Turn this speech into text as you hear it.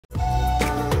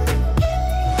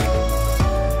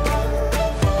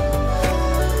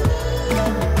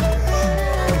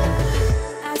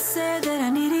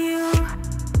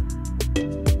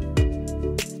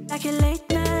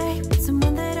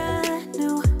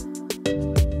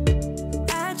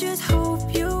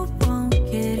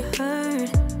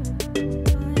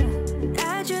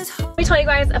you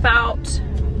guys about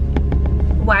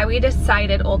why we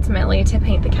decided ultimately to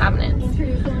paint the cabinets.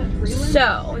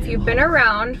 So, if you've been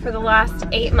around for the last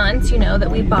 8 months, you know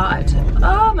that we bought,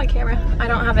 oh, my camera, I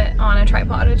don't have it on a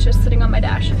tripod, it's just sitting on my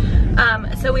dash.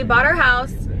 So we bought our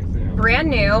house brand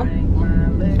new,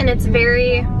 and it's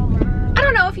very, I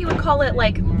don't know if you would call it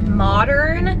like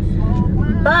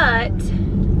modern, but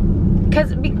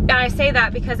I say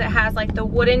that because it has like the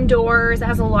wooden doors, it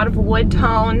has a lot of wood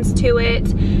tones to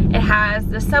it. It has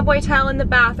the subway tile in the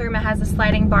bathroom, it has a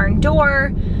sliding barn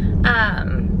door.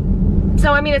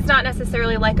 So I mean, it's not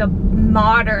necessarily like a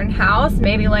modern house,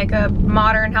 maybe like a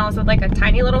modern house with like a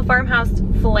tiny little farmhouse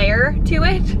flair to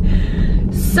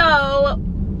it. So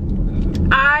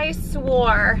I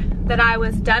swore that I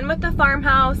was done with the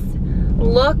farmhouse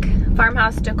look,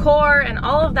 farmhouse decor, and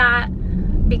all of that,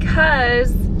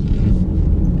 because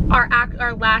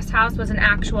our last house was an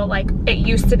actual, like, it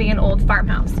used to be an old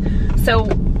farmhouse. So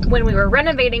when we were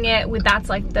renovating it,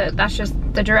 that's just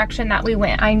the direction that we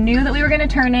went. I knew that we were gonna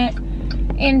turn it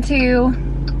into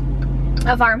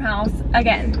a farmhouse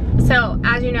again. So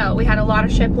as you know, we had a lot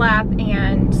of shiplap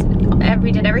and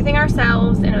we did everything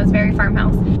ourselves, and it was very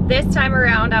farmhouse. This time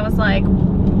around, I was like,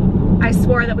 I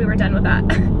swore that we were done with that.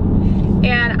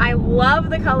 And I love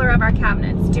the color of our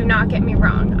cabinets, do not get me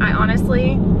wrong.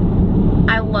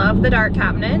 I love the dark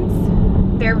cabinets.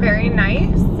 They're very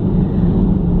nice.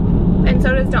 And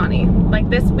so does Donnie. Like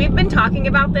this, we've been talking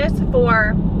about this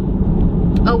for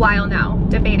a while now,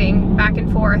 debating back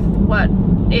and forth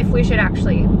if we should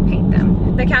actually paint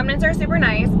them. The cabinets are super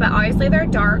nice, but obviously they're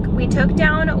dark. We took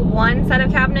down one set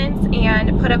of cabinets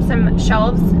and put up some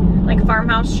shelves, like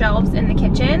farmhouse shelves in the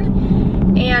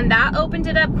kitchen, and that opened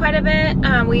it up quite a bit.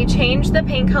 We changed the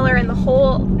paint color in the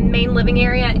whole main living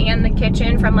area and the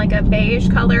kitchen from like a beige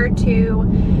color to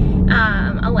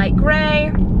a light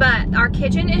gray, but our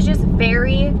kitchen is just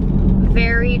very,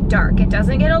 very dark. It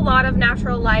doesn't get a lot of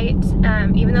natural light.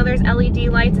 Even though there's LED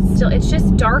lights, it's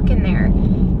just dark in there.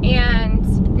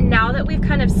 And now that we've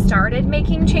kind of started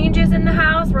making changes in the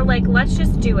house, we're like, let's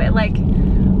just do it. Like,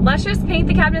 let's just paint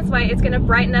the cabinets white. It's gonna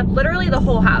brighten up literally the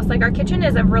whole house. Like, our kitchen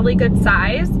is a really good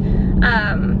size.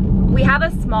 We have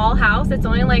a small house. It's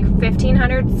only like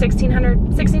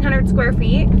 1,600 square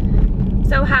feet.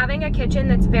 So having a kitchen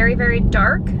that's very, very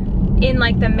dark in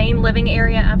like the main living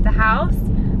area of the house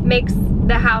makes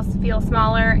the house feel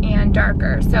smaller and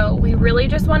darker. So we really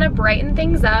just want to brighten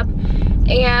things up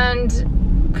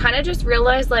and kind of just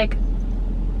realize like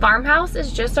farmhouse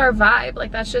is just our vibe.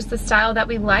 Like that's just the style that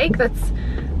we like.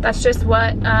 That's just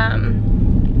what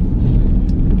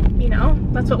you know,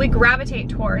 that's what we gravitate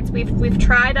towards. We've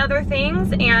tried other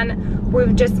things and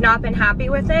we've just not been happy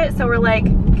with it. So we're like,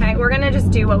 okay, we're gonna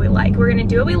just do what we like. We're gonna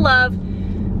do what we love.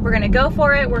 We're gonna go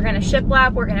for it. We're gonna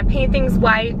shiplap. We're gonna paint things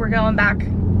white. We're going back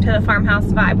to the farmhouse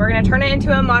vibe. We're gonna turn it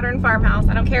into a modern farmhouse.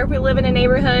 I don't care if we live in a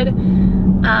neighborhood.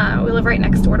 We live right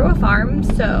next door to a farm,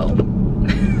 so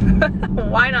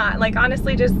why not? Like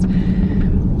honestly, just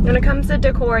when it comes to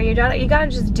decor, you gotta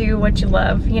just do what you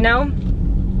love, you know?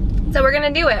 So we're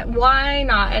gonna do it. Why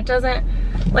not? It doesn't,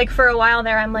 like for a while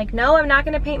there, I'm like, no, I'm not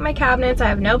gonna paint my cabinets. I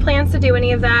have no plans to do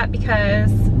any of that because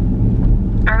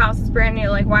our house is brand new.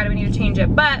 Like, why do we need to change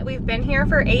it? But we've been here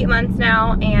for 8 months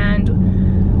now,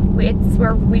 and we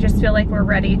just feel like we're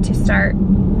ready to start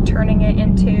turning it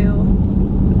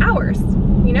into ours.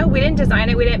 You know, we didn't design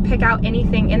it. We didn't pick out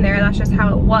anything in there. That's just how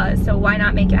it was. So why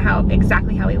not make it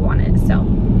exactly how we want it? So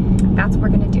that's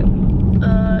what we're gonna do.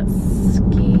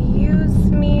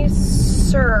 Excuse me,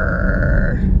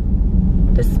 sir.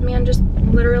 This man just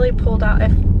literally pulled out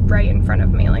right in front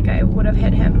of me, like I would have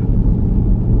hit him.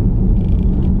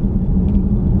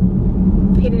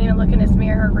 He didn't even look in his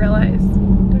mirror or realize.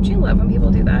 Don't you love when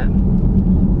people do that?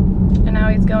 And now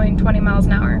he's going 20 miles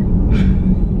an hour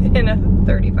in a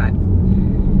 35.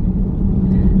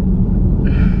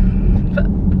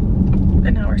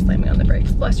 And now we're slamming on the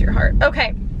brakes. Bless your heart.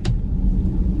 Okay.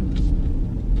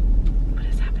 What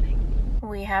is happening?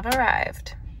 We have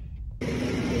arrived.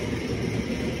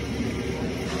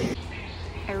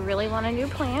 I really want a new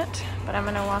plant, but I'm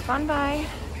gonna walk on by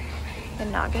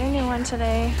and not get a new one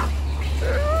today.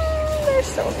 They're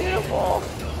so beautiful.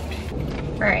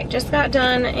 All right, just got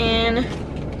done in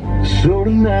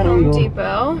Home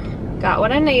Depot. Got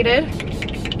what I needed.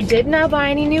 Did not buy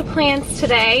any new plants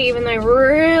today, even though I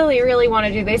really, really want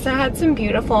to do. They still had some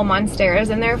beautiful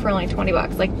monsteras in there for only 20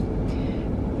 bucks, like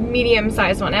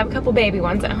medium-sized one. I have a couple baby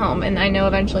ones at home, and I know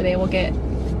eventually they will get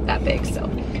that big, so.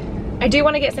 I do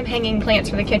want to get some hanging plants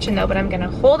for the kitchen though, but I'm gonna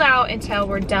hold out until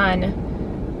we're done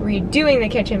redoing the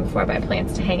kitchen before I buy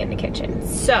plants to hang in the kitchen.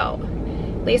 So,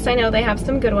 at least I know they have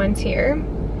some good ones here.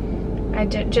 I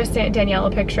just sent Danielle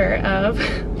a picture of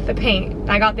the paint.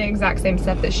 I got the exact same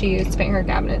stuff that she used to paint her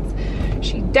cabinets.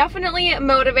 She definitely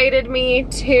motivated me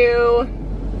to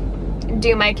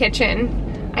do my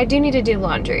kitchen. I do need to do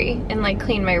laundry and like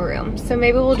clean my room, so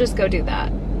maybe we'll just go do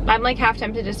that. I'm like half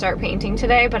tempted to start painting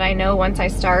today, but I know once I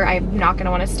start, I'm not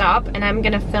gonna wanna stop, and I'm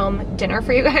gonna film dinner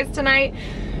for you guys tonight.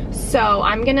 So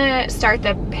I'm gonna start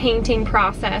the painting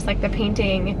process, like the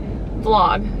painting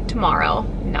vlog tomorrow.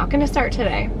 Not gonna start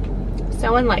today.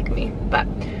 So unlike me, but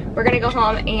we're gonna go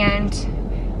home and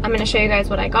I'm gonna show you guys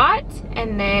what I got,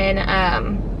 and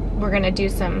then we're gonna do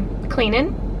some cleaning,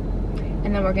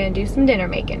 and then we're gonna do some dinner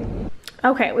making.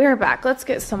 Okay, we are back. Let's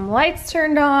get some lights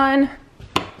turned on,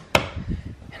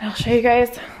 and I'll show you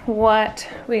guys what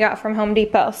we got from Home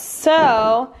Depot.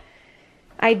 So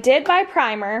I did buy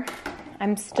primer.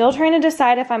 I'm still trying to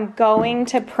decide if I'm going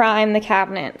to prime the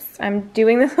cabinets. I'm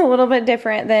doing this a little bit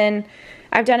different than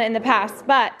I've done it in the past,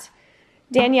 but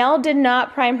Danielle did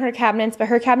not prime her cabinets, but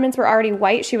her cabinets were already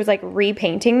white. She was like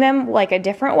repainting them like a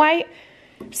different white.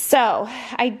 So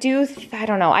I do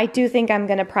think I'm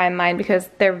gonna prime mine because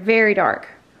they're very dark.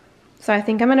 So I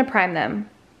think I'm gonna prime them.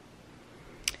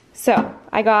 So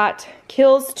I got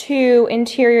Kiehl's 2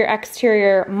 Interior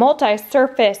Exterior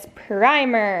Multi-Surface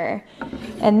Primer.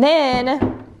 And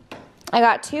then I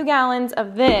got 2 gallons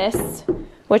of this,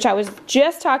 which I was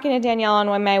just talking to Danielle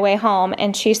on my way home,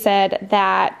 and she said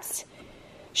that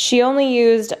she only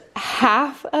used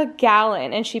half a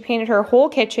gallon and she painted her whole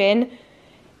kitchen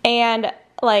and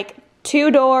like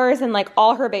 2 doors and like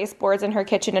all her baseboards in her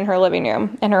kitchen and her living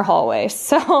room and her hallway.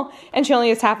 So, and she only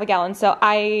used half a gallon. So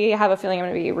I have a feeling I'm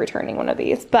gonna be returning one of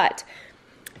these. But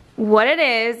what it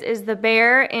is the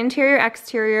Behr Interior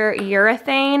Exterior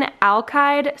Urethane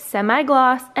Alkyd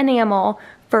Semi-Gloss Enamel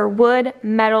for wood,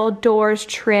 metal, doors,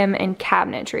 trim, and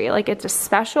cabinetry. Like, it's a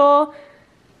special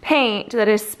paint that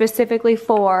is specifically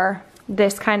for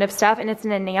this kind of stuff, and it's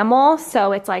an enamel,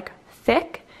 so it's like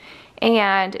thick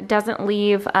and doesn't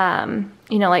leave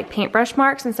you know, like paintbrush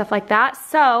marks and stuff like that.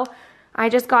 So I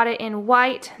just got it in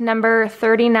white, number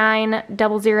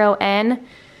 3900N.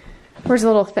 Where's the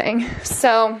little thing?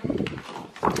 So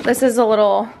this is a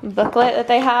little booklet that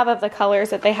they have of the colors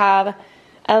that they have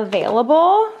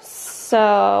available.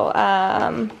 So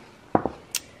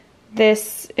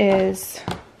this is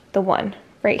the one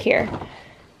right here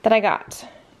that I got,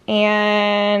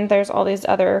 and there's all these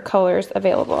other colors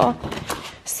available.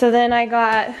 So then I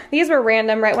got, these were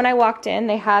random. Right when I walked in,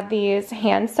 they had these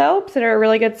hand soaps that are a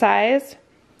really good size.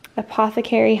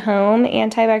 Apothecary Home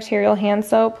Antibacterial Hand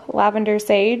Soap, Lavender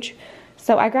Sage.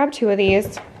 So I grabbed 2 of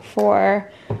these for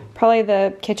probably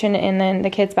the kitchen and then the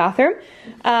kids' bathroom.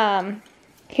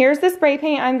 Here's the spray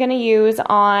paint I'm gonna use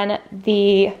on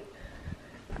the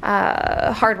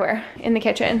hardware in the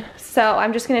kitchen. So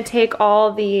I'm just gonna take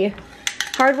all the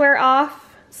hardware off,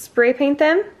 spray paint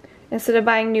them instead of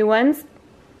buying new ones,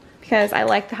 because I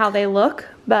like how they look,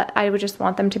 but I would just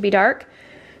want them to be dark.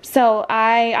 So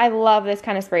I love this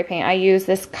kind of spray paint. I use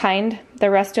this kind,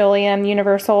 the Rust-Oleum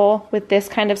Universal, with this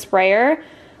kind of sprayer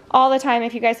all the time.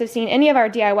 If you guys have seen any of our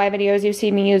DIY videos, you've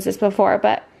seen me use this before,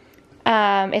 but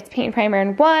it's paint and primer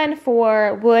in one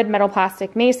for wood, metal,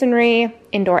 plastic, masonry,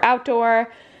 indoor,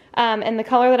 outdoor. And the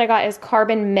color that I got is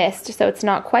Carbon Mist, so it's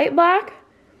not quite black,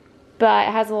 but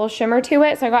it has a little shimmer to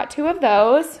it. So I got 2 of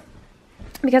those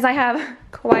because I have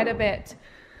quite a bit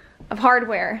of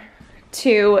hardware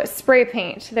to spray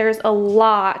paint. There's a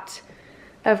lot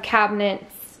of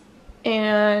cabinets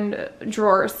and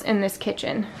drawers in this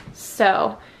kitchen.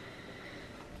 So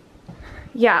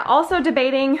yeah, also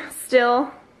debating still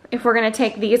if we're gonna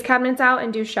take these cabinets out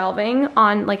and do shelving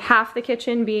on, like, half the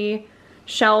kitchen be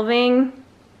shelving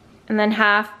and then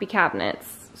half be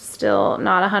cabinets. Still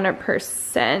not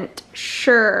 100%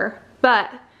 sure, but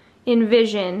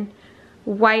envision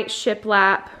white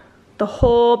shiplap. The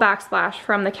whole backsplash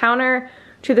from the counter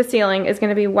to the ceiling is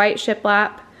gonna be white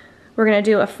shiplap. We're gonna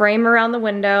do a frame around the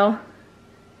window.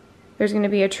 There's gonna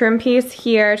be a trim piece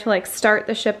here to like start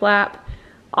the shiplap.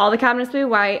 All the cabinets will be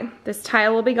white. This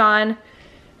tile will be gone.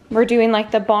 We're doing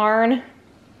like the barn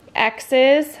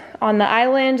X's on the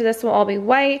island. This will all be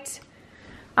white.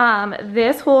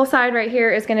 This whole side right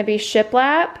here is gonna be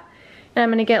shiplap. And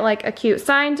I'm gonna get like a cute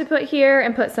sign to put here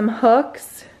and put some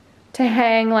hooks to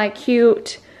hang like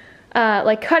cute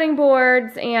like cutting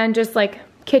boards and just like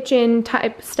kitchen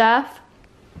type stuff.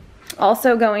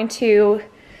 Also going to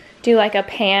do like a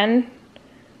pan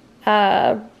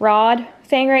rod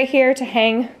thing right here to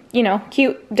hang, you know,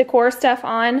 cute decor stuff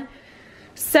on.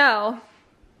 So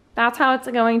that's how it's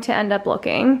going to end up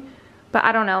looking. But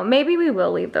I don't know, maybe we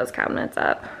will leave those cabinets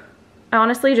up.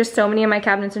 Honestly, just so many of my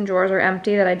cabinets and drawers are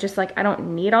empty that I just like, I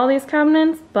don't need all these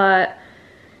cabinets, but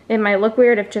it might look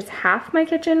weird if just half my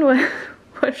kitchen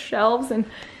was shelves and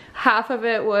half of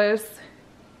it was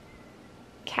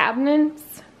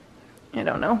cabinets. I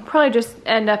don't know, probably just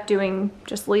end up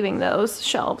just leaving those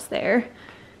shelves there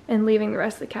and leaving the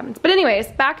rest of the cabinets. But anyways,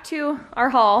 back to our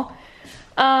haul.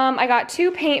 I got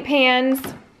 2 paint pans.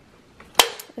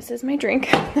 This is my drink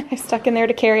that I stuck in there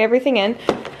to carry everything in.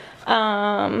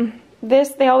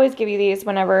 They always give you these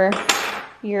whenever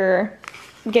you're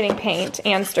getting paint,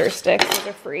 and stir sticks, those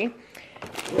are free.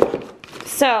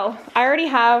 So I already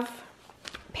have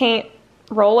paint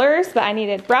rollers, but I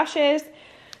needed brushes.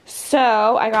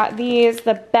 So I got these,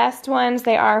 the best ones.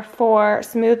 They are for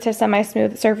smooth to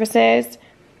semi-smooth surfaces,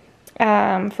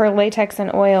 for latex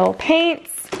and oil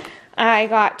paints. I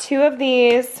got 2 of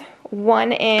these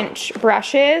 1-inch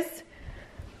brushes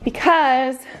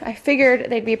because I figured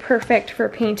they'd be perfect for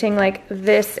painting like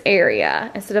this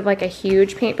area. Instead of like a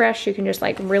huge paintbrush, you can just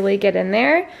like really get in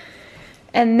there.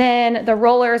 And then the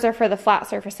rollers are for the flat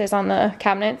surfaces on the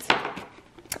cabinets.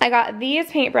 I got these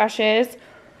paintbrushes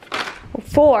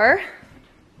for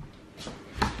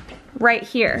right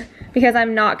here because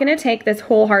I'm not gonna take this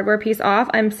whole hardware piece off.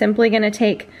 I'm simply gonna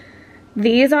take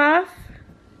these off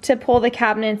to pull the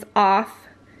cabinets off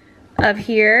of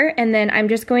here, and then I'm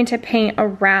just going to paint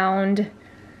around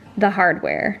the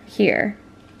hardware here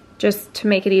just to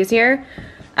make it easier.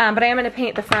 But I am gonna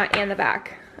paint the front and the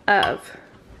back of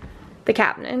the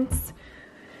cabinets.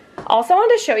 Also, I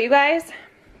wanted to show you guys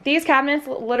these cabinets.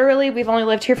 Literally, we've only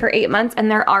lived here for 8 months and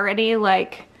they're already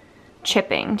like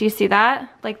chipping. Do you see that?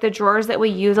 Like the drawers that we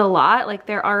use a lot, like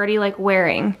they're already like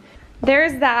wearing.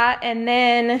 There's that, and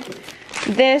then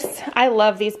this, I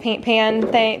love these paint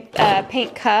paint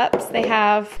cups.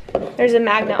 There's a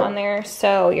magnet on there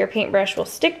so your paintbrush will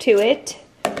stick to it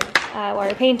while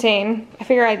you're painting. I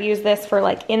figure I'd use this for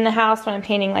like in the house when I'm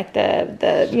painting like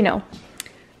the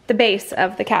base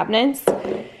of the cabinets.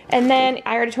 And then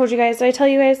I already told you guys, did I tell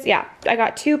you guys? Yeah, I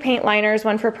got 2 paint liners,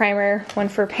 one for primer, one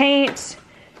for paint,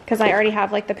 because I already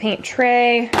have like the paint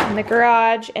tray in the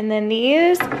garage. And then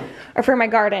these are for my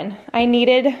garden. I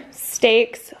needed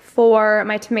stakes for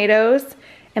my tomatoes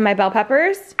and my bell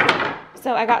peppers.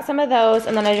 So I got some of those,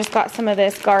 and then I just got some of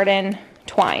this garden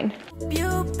twine.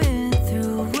 You've been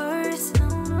through worse.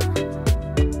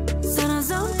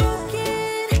 Sometimes I'm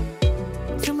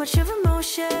broken, too much of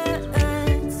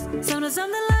emotions. Sometimes I'm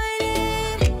the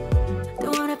lighting,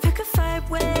 don't wanna pick a fight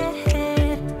with.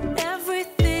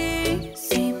 Everything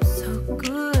seems so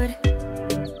good.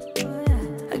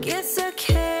 I guess I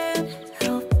can't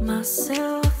help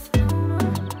myself.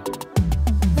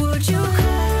 Would you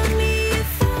call me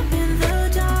if I'm in the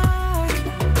dark?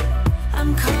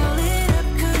 I'm calling up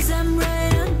 'cause I'm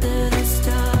right under the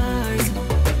stars.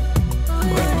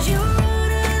 Would you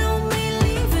run out on me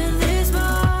leaving this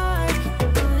mark?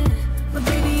 But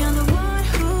baby, I'm the one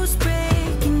who's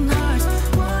breaking hearts,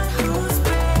 one who's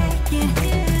breaking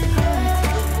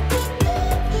hearts.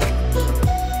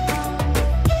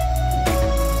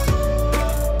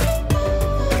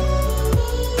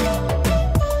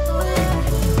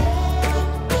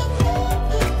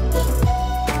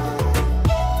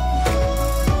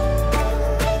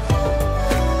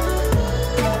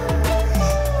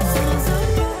 Sometimes I'm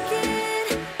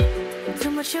broken,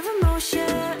 too much of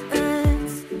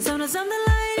emotions. Sometimes I'm the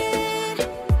lighting,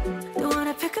 don't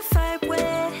wanna pick a fight with.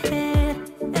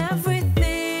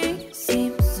 Everything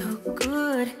seems so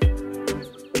good.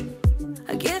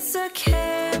 I guess I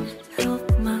can't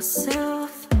help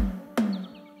myself.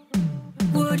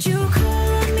 Would you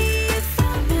call me if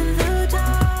I'm in the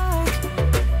dark?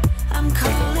 I'm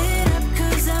calling up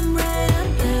 'cause I'm right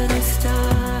under the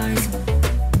stars.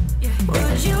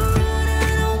 Would you run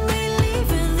out on me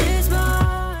leaving this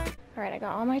bar? All right, I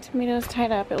got all my tomatoes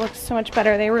tied up. It looks so much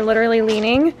better. They were literally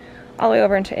leaning all the way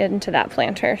over into that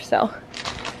planter. So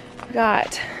I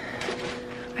got,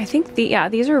 I think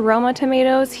these are Roma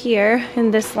tomatoes here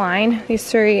in this line, these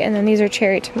 3, and then these are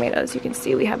cherry tomatoes. You can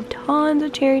see we have tons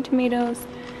of cherry tomatoes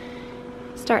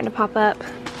starting to pop up.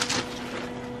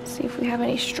 Let's see if we have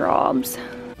any straws.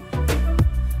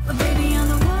 But baby, I'm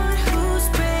the one who's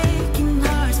breaking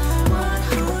hearts, one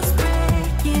who's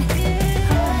breaking hearts.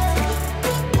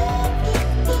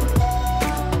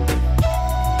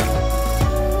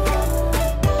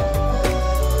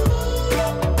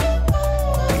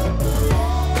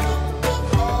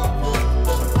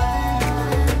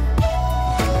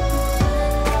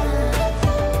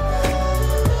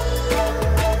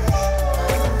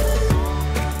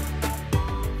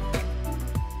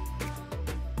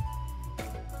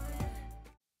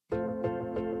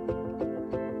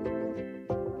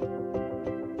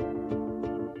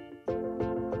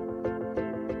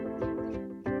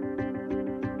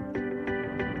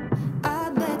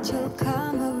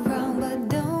 come around, but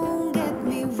don't get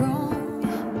me wrong.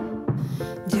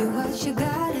 Do what you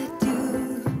gotta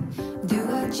do. Do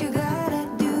what you gotta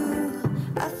do.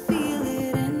 I feel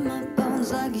it in my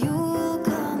bones like you'll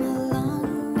come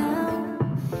along now.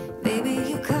 Baby,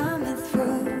 you coming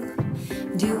through.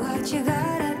 Do what you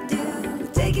gotta do.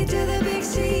 Take it to the big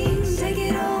scene. Take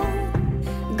it all.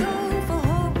 Go for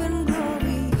hope and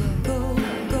glory. Go,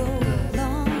 go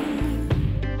long.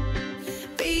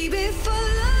 Baby, for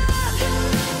love.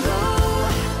 Go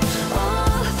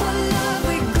all for love.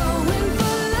 We're going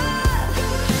for love.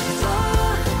 For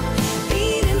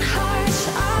beating hearts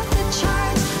off the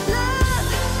charts. Love.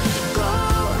 Go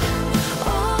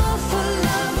all for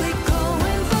love. We're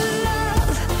going for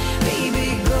love. Baby,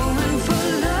 going for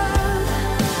love.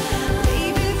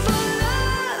 Baby, for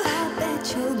love. I bet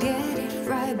you'll get it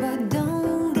right, but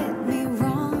don't get me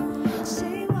wrong.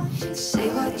 Say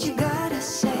what you gotta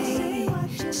say.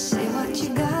 Say what you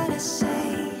gotta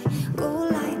say. Go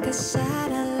like a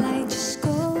satellite, just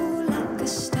go like a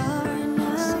star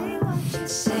now.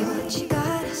 Say what you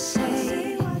gotta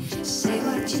say. Say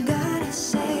what you gotta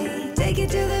say. Take it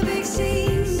to the big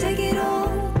scene. Take it all.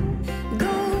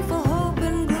 Go for hope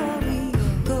and glory.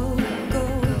 Go, go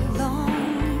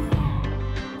long.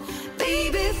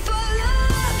 Baby, for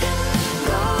love.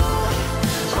 Go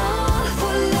all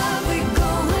for love. We're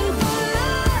going for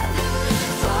love.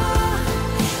 For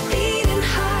beating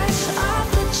hearts off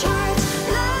the charts.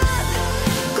 Love.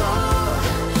 Go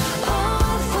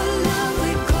all for love.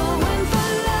 We're going for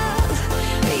love.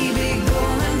 Baby,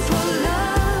 going for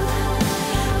love.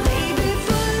 Baby,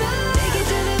 for love. Take it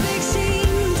to the big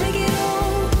scene. Take it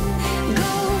all.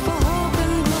 Go for hope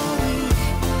and glory.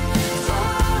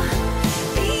 For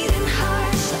beating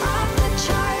hearts off the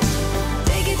charts.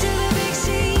 Take it to the big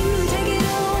scene. Take it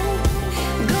all.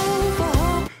 Go for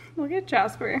hope. Look at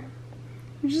Jasper.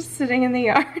 He's just sitting in the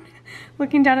yard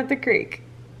looking down at the creek.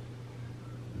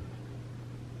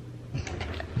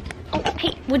 Oh,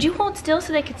 hey, would you hold still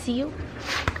so they could see you?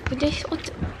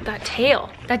 That tail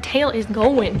is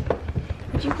going.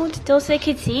 Would you hold still so they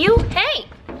could see you? Hey,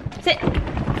 sit.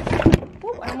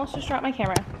 Oh, I almost just dropped my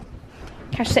camera.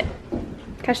 Cash, sit.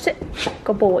 Cash, sit.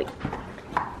 Good boy.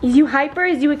 Is you hyper?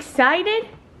 Is you excited?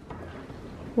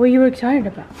 What are you excited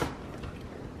about?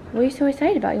 What are you so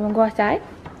excited about? You wanna go outside?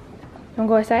 You wanna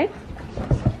go outside?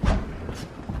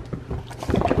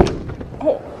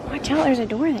 Oh, watch out, there's a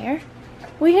door there.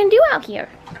 What are you gonna do out here?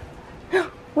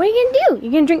 What are you gonna do?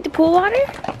 You gonna drink the pool water?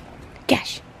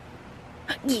 Gosh.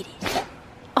 Get it.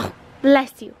 Oh,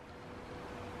 bless you.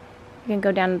 You gonna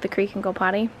go down to the creek and go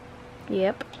potty?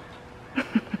 Yep.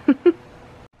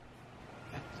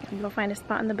 Go find a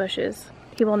spot in the bushes.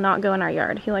 He will not go in our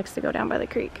yard. He likes to go down by the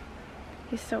creek.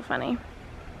 He's so funny.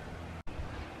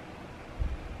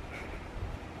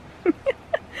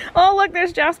 Oh, look,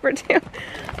 there's Jasper too.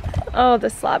 Oh, the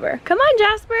slobber. Come on,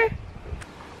 Jasper.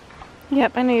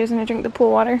 Yep, I knew he was gonna drink the pool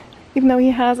water, even though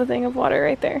he has a thing of water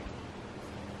right there.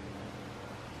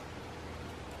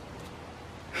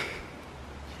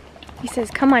 He says,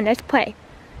 come on, let's play.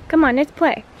 Come on, let's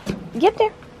play. Get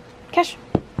there. Cash.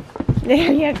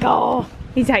 There you go.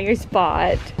 He's at your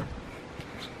spot.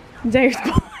 He's at your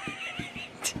spot.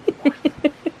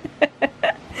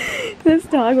 This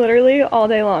dog literally all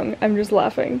day long, I'm just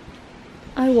laughing.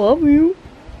 I love you.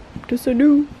 Yes I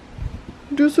do.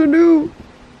 Yes I do.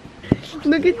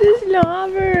 Look at this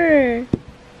lover.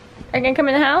 Are you gonna come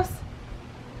in the house?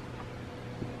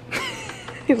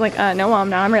 He's like, no mom,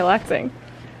 now I'm relaxing. You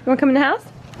wanna come in the house?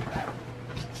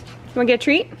 You wanna get a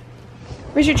treat?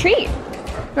 Where's your treat?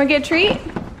 You wanna get a treat?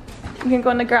 You gonna go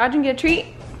in the garage and get a treat?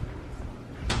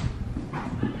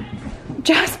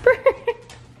 Jasper?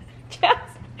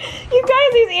 You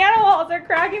guys, these animals are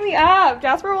cracking me up.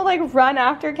 Jasper will like run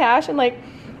after Cash and like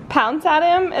pounce at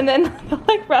him and then they'll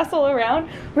like wrestle around.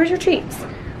 Where's your treats?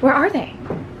 Where are they?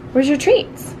 Where's your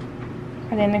treats?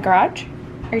 Are they in the garage?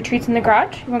 Are your treats in the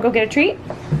garage? You wanna go get a treat?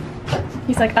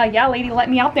 He's like, yeah lady, let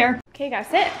me out there. Okay guys,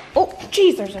 sit. Oh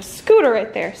geez, there's a scooter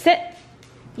right there. Sit.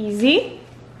 Easy.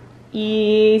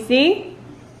 Easy.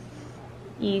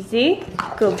 Easy.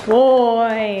 Good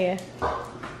boy.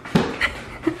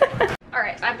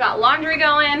 Alright, I've got laundry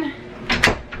going.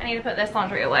 I need to put this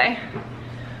laundry away.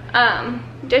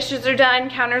 Dishes are done,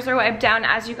 counters are wiped down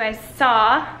as you guys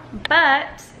saw,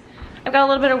 but I've got a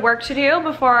little bit of work to do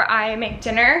before I make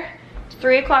dinner. It's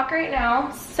 3 o'clock right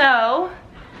now, so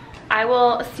I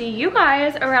will see you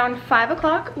guys around 5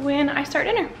 o'clock when I start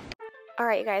dinner.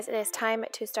 Alright you guys, it is time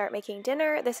to start making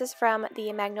dinner. This is from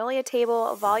the Magnolia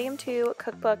Table Volume 2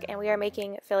 cookbook and we are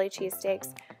making Philly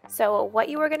cheesesteaks. So what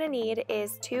you are going to need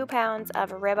is 2 pounds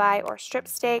of ribeye or strip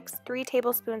steaks, 3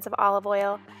 tablespoons of olive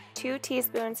oil, 2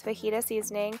 teaspoons fajita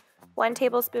seasoning, 1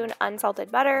 tablespoon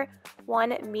unsalted butter,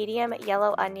 1 medium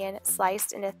yellow onion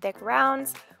sliced into thick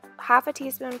rounds, half a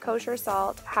teaspoon kosher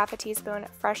salt, half a teaspoon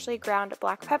freshly ground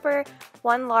black pepper,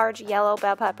 1 large yellow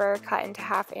bell pepper cut into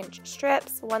half-inch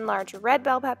strips, 1 large red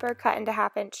bell pepper cut into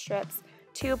half-inch strips,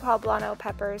 2 poblano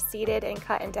peppers seeded and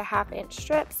cut into half-inch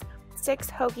strips,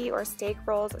 6 hoagie or steak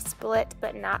rolls split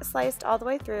but not sliced all the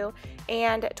way through,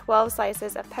 and 12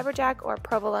 slices of pepper jack or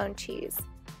provolone cheese.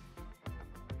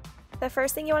 The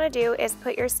first thing you want to do is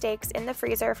put your steaks in the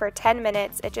freezer for 10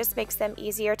 minutes. It just makes them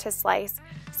easier to slice.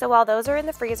 So while those are in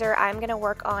the freezer, I'm going to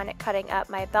work on cutting up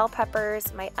my bell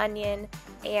peppers, my onion,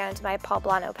 and my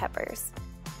poblano peppers.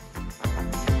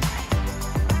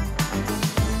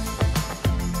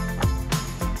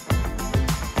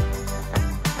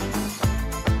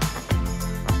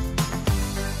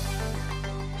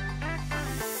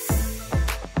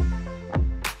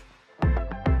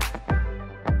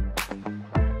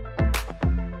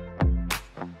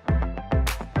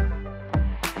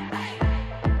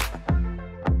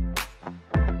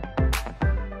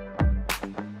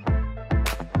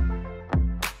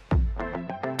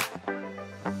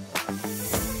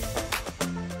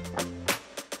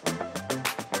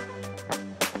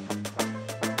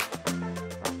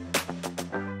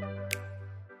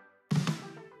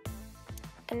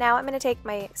 And now I'm going to take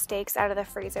my steaks out of the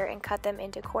freezer and cut them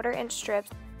into 1/4-inch strips.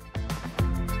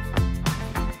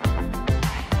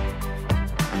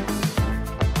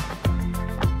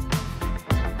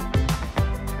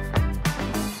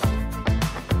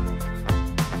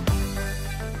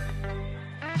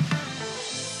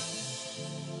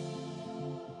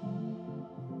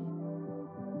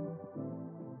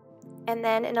 And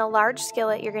then in a large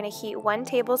skillet, you're going to heat 1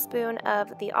 tablespoon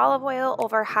of the olive oil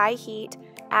over high heat.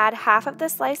 Add half of the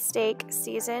sliced steak,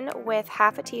 season with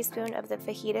half a teaspoon of the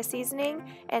fajita seasoning,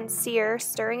 and sear,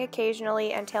 stirring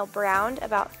occasionally until browned,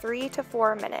 about 3 to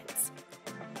 4 minutes.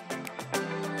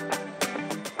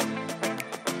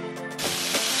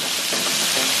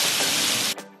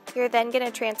 You're then going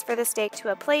to transfer the steak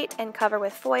to a plate and cover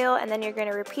with foil, and then you're going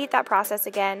to repeat that process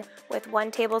again with 1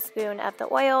 tablespoon of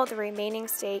the oil, the remaining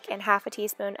steak, and half a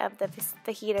teaspoon of the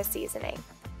fajita seasoning.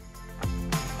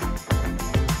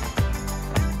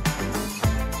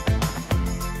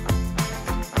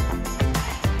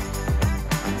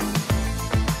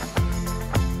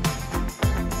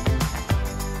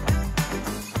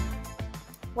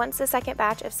 Once the second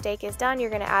batch of steak is done, you're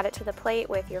going to add it to the plate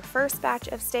with your first batch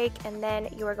of steak, and then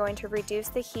you are going to reduce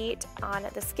the heat on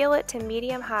the skillet to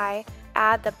medium-high,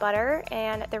 add the butter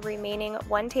and the remaining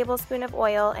 1 tablespoon of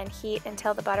oil and heat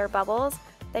until the butter bubbles.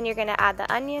 Then you're going to add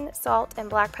the onion, salt, and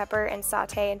black pepper and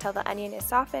saute until the onion is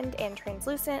softened and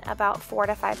translucent, about 4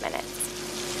 to 5 minutes.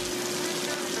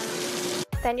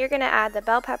 Then you're going to add the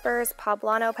bell peppers,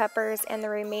 poblano peppers, and the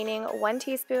remaining 1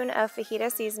 teaspoon of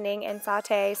fajita seasoning and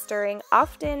saute, stirring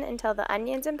often until the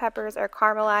onions and peppers are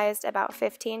caramelized, about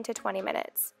 15 to 20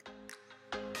 minutes.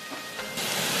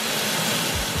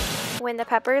 When the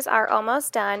peppers are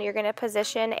almost done, you're going to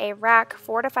position a rack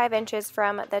 4 to 5 inches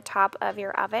from the top of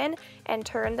your oven and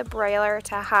turn the broiler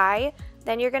to high.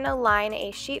 Then you're going to line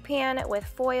a sheet pan with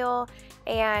foil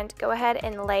and go ahead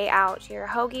and lay out your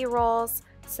hoagie rolls,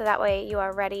 so that way you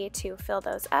are ready to fill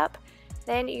those up.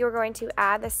 Then you're going to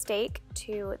add the steak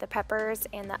to the peppers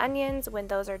and the onions when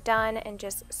those are done and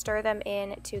just stir them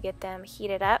in to get them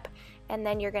heated up. And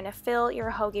then you're going to fill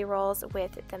your hoagie rolls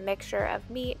with the mixture of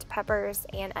meat, peppers,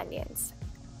 and onions.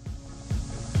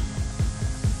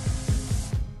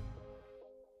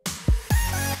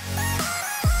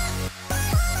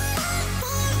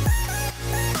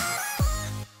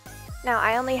 Now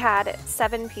I only had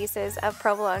 7 pieces of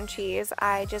provolone cheese.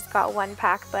 I just got 1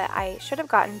 pack, but I should have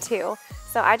gotten 2.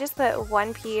 So I just put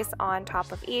 1 piece on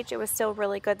top of each. It was still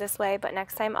really good this way, but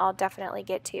next time I'll definitely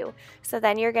get 2. So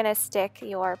then you're gonna stick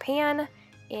your pan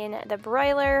in the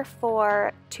broiler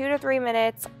for 2 to 3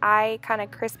 minutes. I kind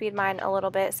of crispied mine a little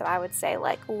bit, so I would say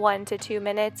like 1 to 2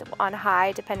 minutes on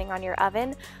high, depending on your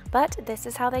oven. But this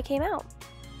is how they came out.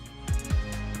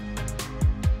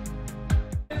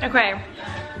 Okay.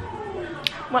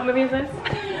 What movie is this?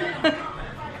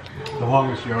 The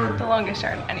Longest Yard. The Longest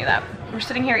Yard, I knew that. We're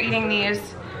sitting here eating these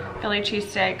Philly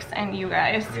cheesesteaks, and you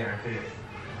guys.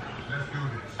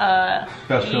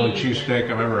 Best Philly cheesesteak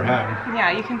I've ever had.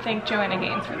 Yeah, you can thank Joanna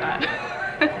Gaines for that.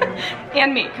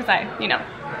 And me, because I, you know,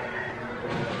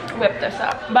 whipped this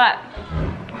up. But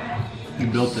You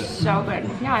built it. so good.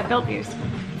 Yeah, I built these.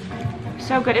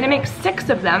 So good. And it makes 6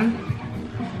 of them.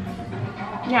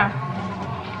 Yeah.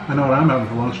 I know what I'm having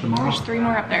for lunch tomorrow. There's 3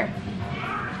 more up there.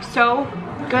 So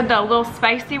good though, a little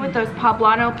spicy with those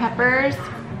poblano peppers.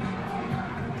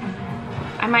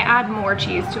 I might add more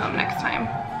cheese to them next time.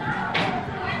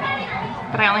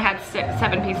 But I only had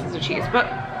 7 pieces of cheese.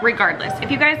 But regardless,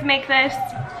 if you guys make this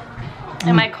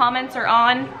and my comments are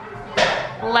on,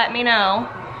 let me know.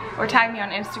 Or tag me on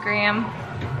Instagram.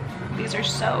 These are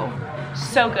so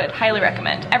good. Highly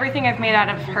recommend. Everything I've made out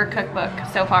of her cookbook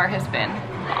so far has been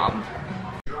bomb.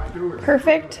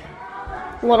 Perfect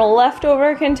little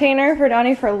leftover container for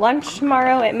Donnie for lunch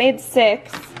tomorrow. It made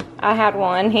 6. I had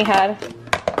 1. He had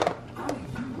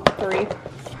 3.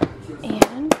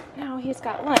 And now he's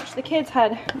got lunch. The kids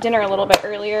had dinner a little bit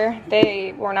earlier.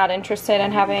 They were not interested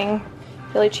in having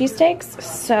Philly cheesesteaks,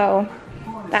 so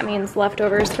that means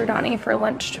leftovers for Donnie for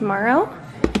lunch tomorrow.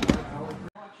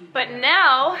 But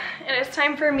now it is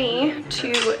time for me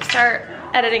to start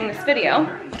editing this video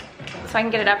so I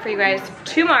can get it up for you guys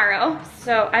tomorrow.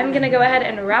 So I'm gonna go ahead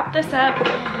and wrap this up,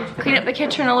 clean up the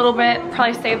kitchen a little bit,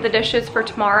 probably save the dishes for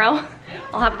tomorrow.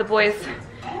 I'll have the boys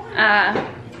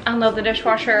unload the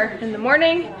dishwasher in the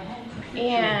morning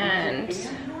and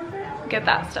get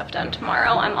that stuff done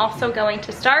tomorrow. I'm also going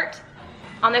to start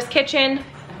on this kitchen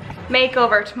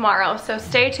makeover tomorrow, so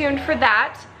stay tuned for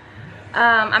that.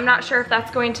 I'm not sure if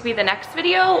that's going to be the next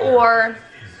video or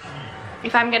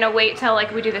if I'm gonna wait till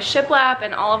like we do the shiplap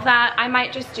and all of that. I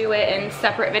might just do it in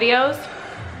separate videos,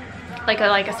 like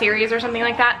a series or something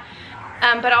like that.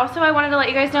 But also I wanted to let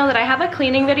you guys know that I have a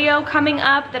cleaning video coming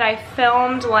up that I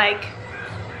filmed like,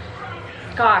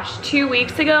 gosh, 2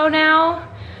 weeks ago now.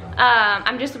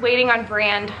 I'm just waiting on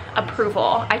brand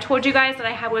approval. I told you guys that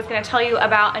I was gonna tell you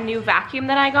about a new vacuum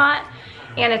that I got,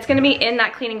 and it's gonna be in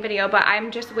that cleaning video, but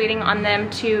I'm just waiting on them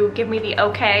to give me the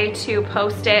okay to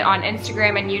post it on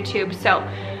Instagram and YouTube. So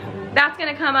that's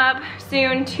gonna come up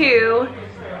soon too.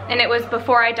 And it was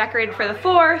before I decorated for the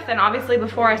 4th, and obviously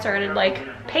before I started like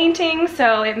painting,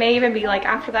 so it may even be like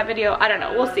after that video. I don't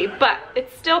know, we'll see, but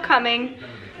it's still coming.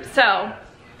 So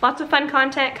lots of fun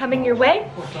content coming your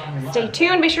way. Stay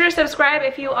tuned, be sure to subscribe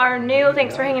if you are new.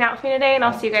 Thanks for hanging out with me today, and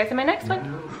I'll see you guys in my next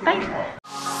one. Bye.